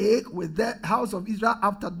make with the house of Israel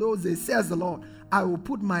after those days, says the Lord. I will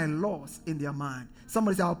put my laws in their mind.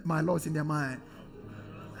 Somebody say, I'll put my laws in their mind.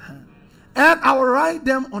 And I will write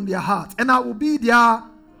them on their hearts. And I will be their,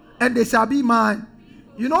 and they shall be mine.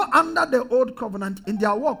 You know, under the old covenant, in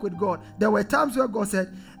their walk with God, there were times where God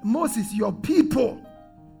said, Moses, your people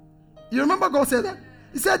You remember God said that?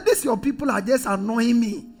 He said, "These your people are just annoying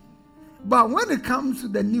me. But when it comes to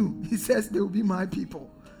the new, he says they will be my people."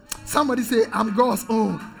 Somebody say, "I'm God's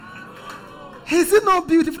own." Is it not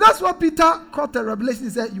beautiful? That's what Peter caught the revelation. He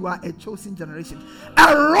said, "You are a chosen generation,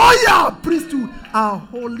 a royal priesthood, a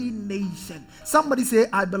holy nation." Somebody say,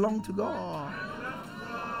 "I belong to God."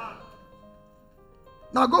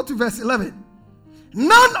 Now go to verse 11.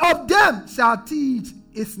 "None of them shall teach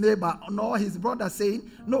his neighbor nor his brother, saying,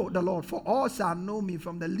 'Know the Lord,' for all shall know me,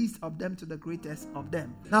 from the least of them to the greatest of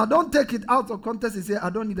them." Now don't take it out of context and say, "I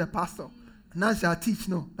don't need a pastor. None shall teach."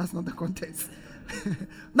 No, that's not the context.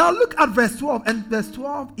 Now look at verse 12. And verse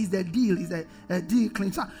 12 is the deal. Is a deal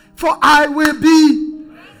clincher. "For I will be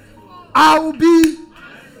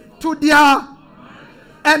to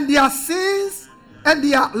their sins and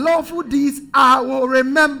their lawful deeds I will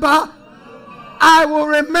remember.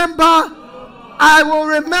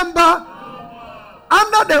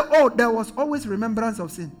 Under the old, there was always remembrance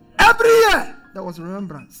of sin. Every year, there was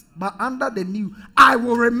remembrance. But under the new, I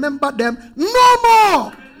will remember them no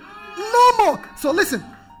more. No more. So listen,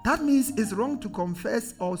 that means it's wrong to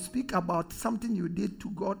confess or speak about something you did to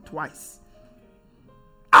God twice.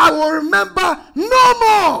 I will remember no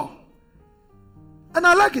more. And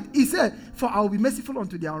I like it. He said, "For I will be merciful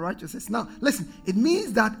unto their unrighteousness." Now, listen, it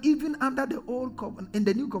means that even under the old covenant, in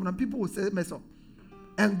the new covenant, people will say mess up.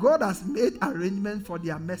 And God has made arrangements for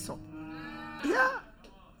their mess up. Yeah.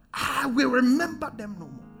 I will remember them no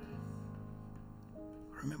more.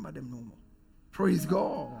 Remember them no more. Praise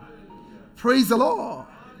God. Praise the Lord.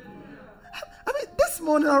 I mean, this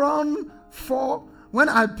morning around 4, when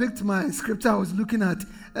I picked my scripture, I was looking at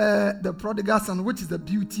the prodigal son, which is the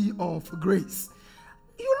beauty of grace.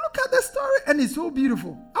 You look at the story and it's so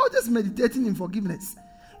beautiful. I was just meditating in forgiveness.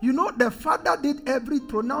 You know, the father did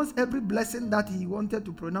pronounced every blessing that he wanted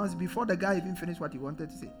to pronounce before the guy even finished what he wanted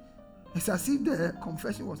to say. It's as if the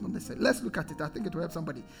confession was not necessary. Let's look at it. I think it will help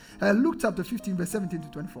somebody. Luke chapter 15, verse 17 to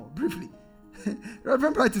 24. Briefly.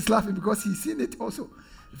 Reverend Bright is laughing because he's seen it also.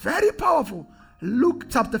 Very powerful. Luke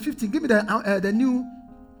chapter 15. Give me the New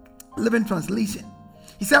Living Translation.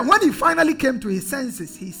 He said, "When he finally came to his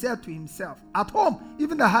senses, he said to himself, 'At home,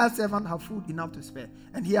 even the hired servant have food enough to spare,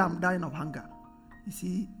 and here I'm dying of hunger.'" You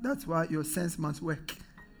see, that's why your sense must work.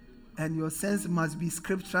 And your sense must be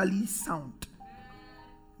scripturally sound.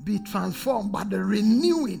 Be transformed by the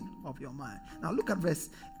renewing of your mind. Now look at verse.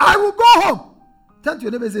 "I will go home." Turn to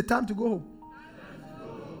your neighbor and say, "Time to go home."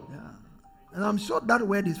 Yeah. And I'm sure that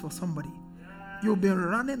word is for somebody. You've been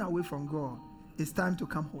running away from God. It's time to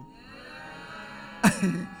come home.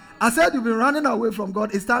 I said you've been running away from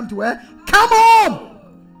God. It's time to where? Come home.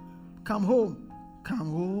 Come home.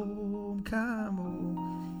 Come home. Come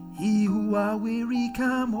home. He who are weary,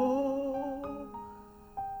 come home.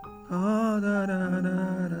 Oh, da, da, da,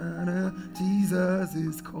 da, da. Jesus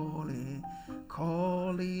is calling.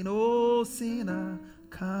 Calling, oh sinner,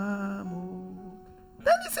 come home.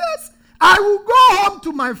 Then he says, "I will go home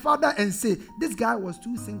to my father and say," this guy was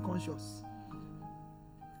too sin conscious.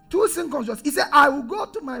 Too sin conscious. He said, "I will go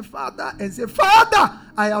to my father and say, 'Father,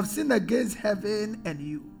 I have sinned against heaven and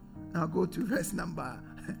you.'" Now go to verse number.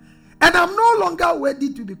 "And I'm no longer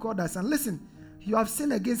worthy to be called a son." Listen, you have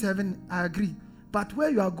sinned against heaven, I agree. But where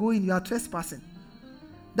you are going, you are trespassing.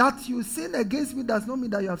 That you sin against me does not mean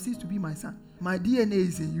that you have ceased to be my son. My DNA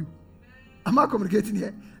is in you. Am I communicating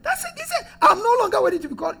here? That's it. He said, "I'm no longer worthy to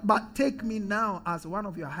be called, but take me now as one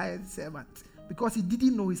of your hired servants." Because he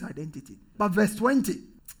didn't know his identity. But verse 20.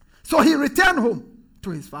 "So he returned home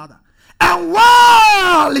to his father. And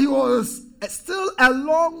while he was still a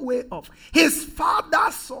long way off, his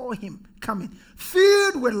father saw him coming.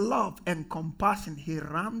 Filled with love and compassion, he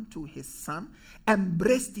ran to his son,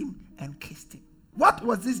 embraced him, and kissed him." What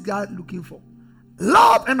was this guy looking for?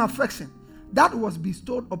 Love and affection that was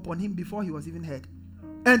bestowed upon him before he was even heard.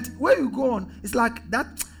 And when you go on, it's like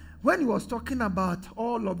that. When he was talking about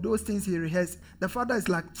all of those things he rehearsed, the father is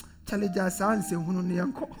like, in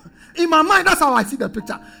my mind, that's how I see the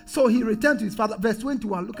picture. So he returned to his father. Verse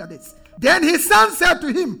 21, look at this. "Then his son said to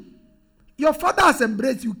him, 'Your father has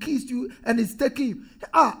embraced you, kissed you, and is taking you.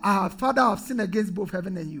 Father, I have sinned against both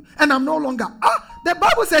heaven and you, and I'm no longer.'" The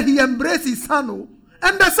Bible said he embraced his son,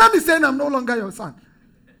 and the son is saying, "I'm no longer your son."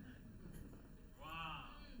 Wow.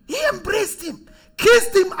 He embraced him,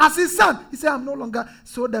 kissed him as his son. He said, "I'm no longer."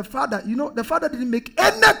 So the father, the father didn't make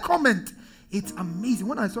any comment. It's amazing.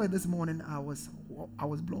 When I saw it this morning, I was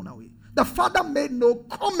blown away. The father made no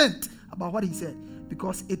comment about what he said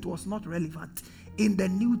because it was not relevant. In the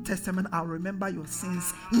New Testament, I'll remember your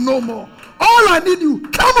sins no more. All I need you,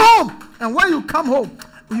 come home. And when you come home,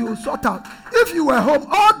 you will sort out. If you were home,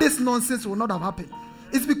 all this nonsense will not have happened.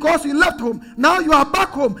 It's because you left home. Now you are back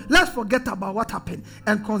home. Let's forget about what happened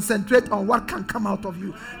and concentrate on what can come out of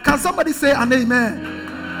you. Can somebody say an amen?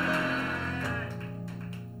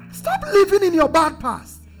 Stop living in your bad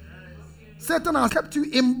past. Satan has kept you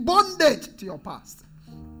in bondage to your past.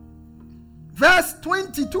 Verse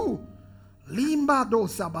 22. Limba do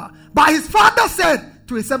Saba. But his father said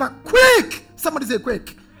to his servant, quick! Somebody say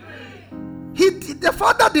quick. The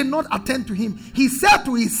father did not attend to him. He said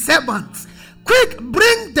to his servants, quick,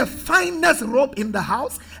 bring the finest robe in the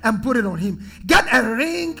house and put it on him. Get a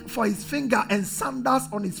ring for his finger and sandals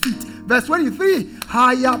on his feet. Verse 23.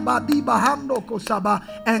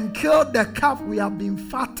 And kill the calf we have been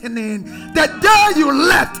fattening. The day you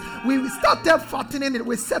left, we started fattening it.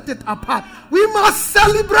 We set it apart. We must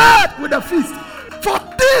celebrate with a feast. For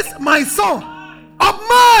this my son of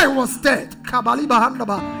mine was dead.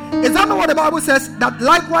 Is that not what the Bible says? That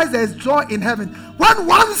likewise there is joy in heaven when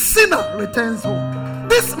one sinner returns home.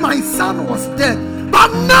 This my son was dead,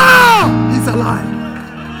 but now he's alive.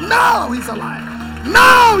 Now he's alive.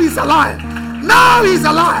 Now he's alive. Now he's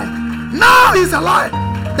alive. Now he's alive.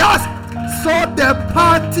 That's so the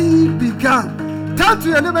party began. Turn to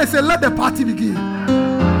your neighbor and say, let the party begin.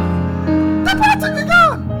 The party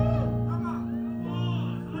began.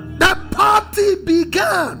 The party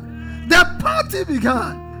began. The party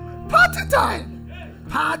began. Party time.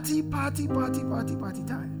 Party time.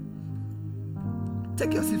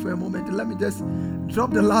 Take your seat for a moment and let me just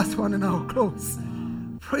drop the last one and I'll close.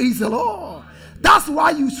 Praise the Lord. That's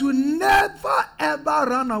why you should never ever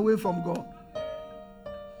run away from God.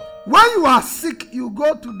 When you are sick, you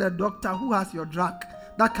go to the doctor who has your drug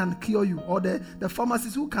that can cure you, or the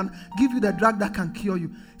pharmacist who can give you the drug that can cure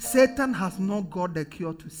you. Satan has not got the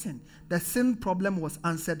cure to sin. The sin problem was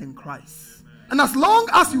answered in Christ. And as long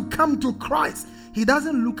as you come to Christ, he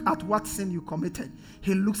doesn't look at what sin you committed.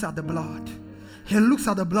 He looks at the blood. He looks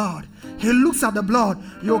at the blood. He looks at the blood.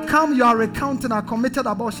 You come, you are recounting, I committed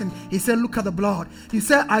abortion. He said, look at the blood. You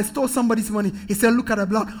said, I stole somebody's money. He said, look at the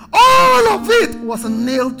blood. All of it was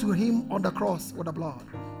nailed to him on the cross with the blood.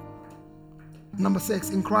 Number 6,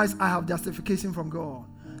 in Christ I have justification from God.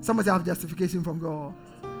 Somebody say, I have justification from God.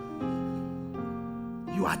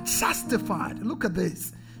 You are justified. Look at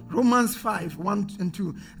this. Romans 5, 1 and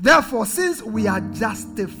 2. Therefore, since we are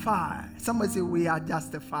justified. Somebody say, we are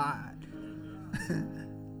justified.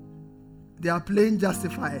 They are playing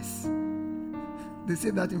justifiers. They say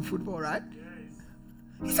that in football, right?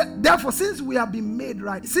 He said, therefore, since we have been made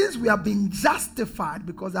right, since we have been justified,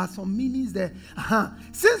 because there are some meanings there.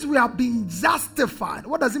 Since we have been justified,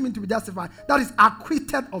 what does it mean to be justified? That is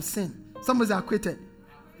acquitted of sin. Somebody say acquitted.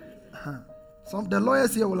 Some of the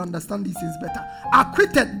lawyers here will understand these things better.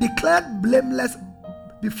 Acquitted, declared blameless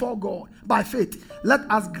before God by faith. Let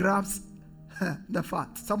us grasp the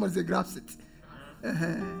fact. Somebody say grasp it.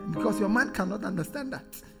 Because your mind cannot understand that.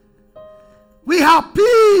 We have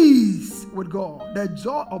peace with God, the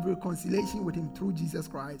joy of reconciliation with him through Jesus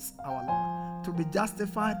Christ our Lord. To be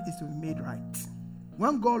justified is to be made right.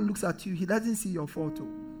 When God looks at you, he doesn't see your fault.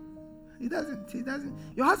 He doesn't.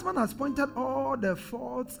 Your husband has pointed all the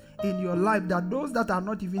faults in your life, that those that are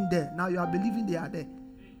not even there, now you are believing they are there.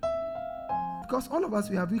 Because all of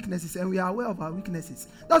us, we have weaknesses and we are aware of our weaknesses.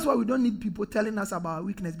 That's why we don't need people telling us about our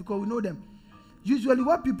weakness, because we know them. Usually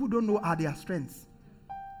what people don't know are their strengths.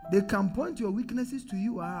 They can point your weaknesses to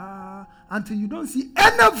you until you don't see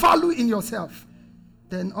any value in yourself.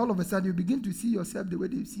 Then all of a sudden you begin to see yourself the way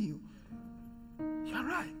they see you. You are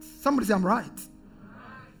right. Somebody say, I'm right.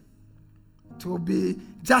 To be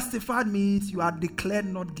justified means you are declared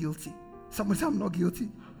not guilty. Somebody say, I'm not guilty.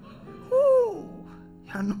 Oh,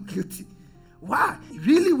 you are not guilty. Why?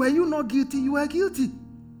 Really, were you not guilty? You were guilty.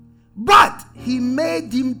 But he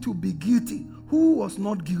made him to be guilty who was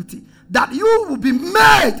not guilty, that you will be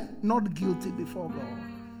made not guilty before God.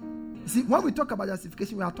 You see, when we talk about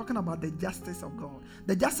justification, we are talking about the justice of God.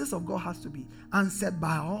 The justice of God has to be answered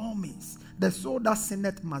by all means. The soul that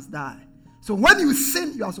sinneth must die. So when you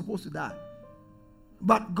sin, you are supposed to die.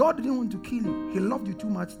 But God didn't want to kill you. He loved you too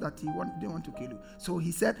much that he didn't want to kill you. So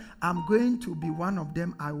he said, I'm going to be one of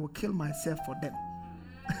them. I will kill myself for them.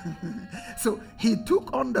 So he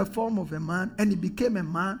took on the form of a man, and he became a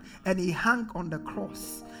man, and he hung on the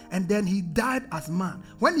cross, and then he died as man.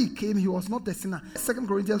 When he came, he was not a sinner. 2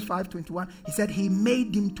 Corinthians 5:21, he said he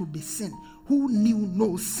made him to be sin who knew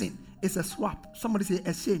no sin. It's a swap. Somebody say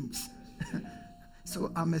exchange. So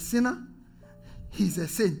I'm a sinner, he's a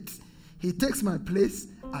saint. He takes my place,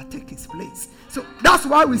 I take his place. So that's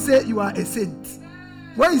why we say you are a saint.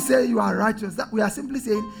 When you say you are righteous, that we are simply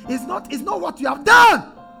saying it's not what you have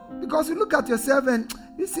done. Because you look at yourself and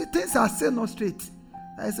you see things are still not straight.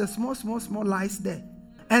 There's a small lies there.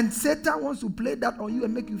 And Satan wants to play that on you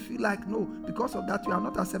and make you feel like, no, because of that you are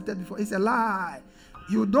not accepted before. It's a lie.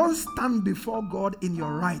 You don't stand before God in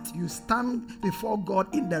your right. You stand before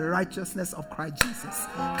God in the righteousness of Christ Jesus.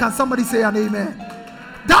 Can somebody say an amen?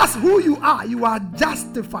 That's who you are. You are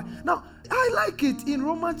justified. Now, I like it in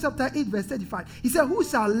Romans chapter 8 verse 35. He said, who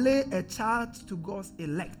shall lay a charge to God's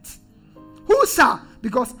elect? Who shall?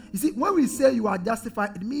 Because, you see, when we say you are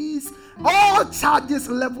justified, it means all charges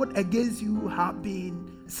leveled against you have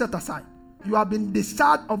been set aside. You have been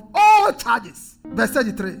discharged of all charges. Verse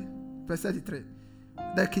 33. Verse 33.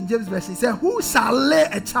 The King James Version says, who shall lay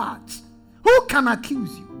a charge? Who can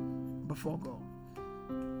accuse you before God?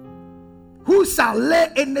 Who shall lay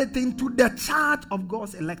anything to the charge of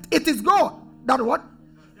God's elect? It is God that what?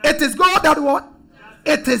 It is God that what?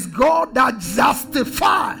 It is God that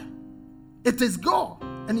justifies. It is God.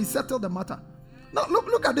 And he settled the matter. Now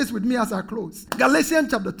look at this with me as I close. Galatians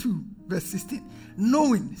chapter 2 verse 16.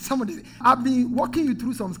 Knowing. Somebody, I've been walking you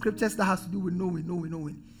through some scriptures that has to do with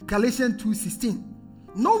knowing. Galatians 2:16.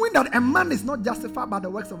 Knowing that a man is not justified by the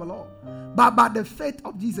works of the law, but by the faith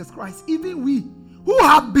of Jesus Christ. Even we who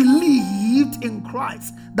have believed in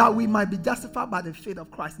Christ, that we might be justified by the faith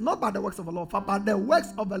of Christ, not by the works of the law, but by the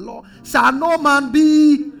works of the law shall no man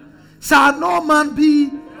be.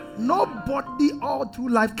 Nobody all through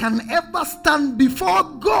life can ever stand before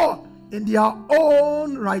God in their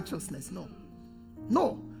own righteousness. No.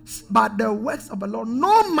 By the works of the law,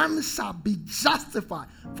 no man shall be justified,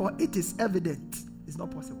 for it is evident. It's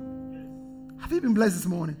not possible. Have you been blessed this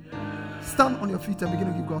morning? Stand on your feet and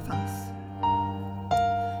begin to give God thanks.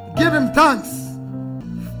 Give him thanks.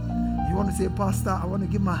 You want to say, Pastor, I want to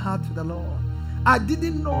give my heart to the Lord. I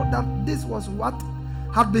didn't know that this was what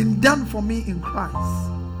had been done for me in Christ.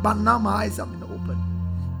 But now my eyes have been opened.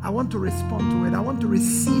 I want to respond to it. I want to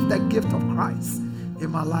receive the gift of Christ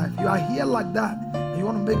in my life. You are here like that. And you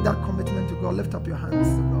want to make that commitment to God. Lift up your hands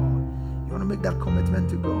to God. You want to make that commitment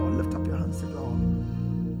to God. Lift up your hands to God.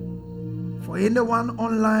 For anyone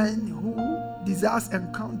online who desires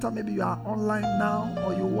encounter, maybe you are online now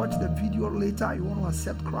or you watch the video later, you want to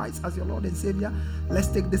accept Christ as your Lord and Savior, let's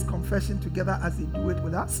take this confession together as they do it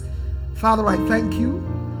with us. Father, I thank you.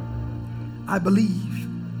 I believe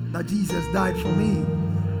that Jesus died for me,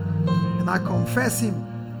 and I confess him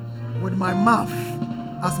with my mouth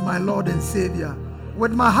as my Lord and Savior.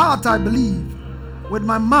 With my heart I believe, with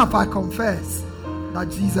my mouth I confess that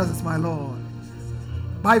Jesus is my Lord.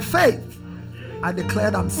 By faith I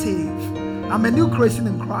declare I'm saved. I'm a new creation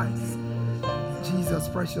in Christ. In Jesus'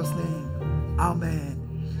 precious name, amen.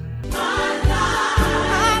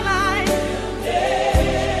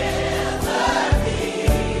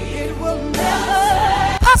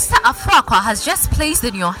 Pastor Afrakwa has just placed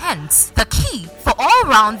in your hands the key for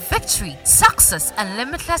all-round victory, success, and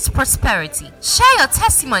limitless prosperity. Share your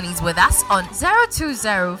testimonies with us on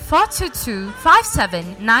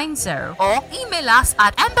 020-422-5790 or email us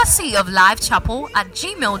at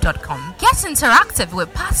embassyoflifechapel@gmail.com. Get interactive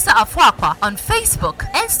with Pastor Afrakwa on Facebook,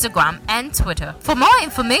 Instagram, and Twitter. For more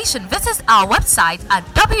information, visit our website at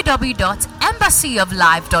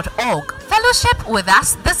www.embassyoflife.org. Fellowship with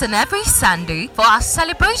us this and every Sunday for our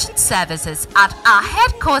celebration services at our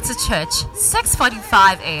headquarters church,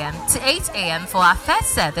 6:45 a.m. to 8 a.m. for our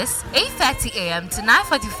first service, 8:30 a.m. to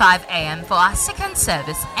 9:45 a.m. for our second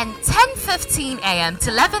service, and 10:15 a.m.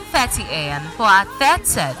 to 11:30 a.m. for our third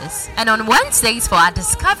service. And on Wednesdays for our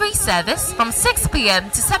discovery service from 6 p.m.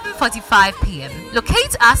 to 7:45 p.m.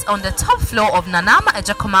 Locate us on the top floor of Nanama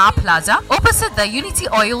Ejakoma Plaza, opposite the Unity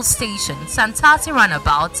Oil Station, Santati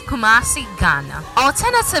Runabout, Kumasi, Ghana.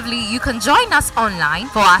 Alternatively, you can join us online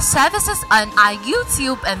for our services on our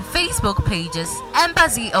YouTube and Facebook pages,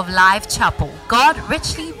 Embassy of Life Chapel. God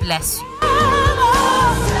richly bless you.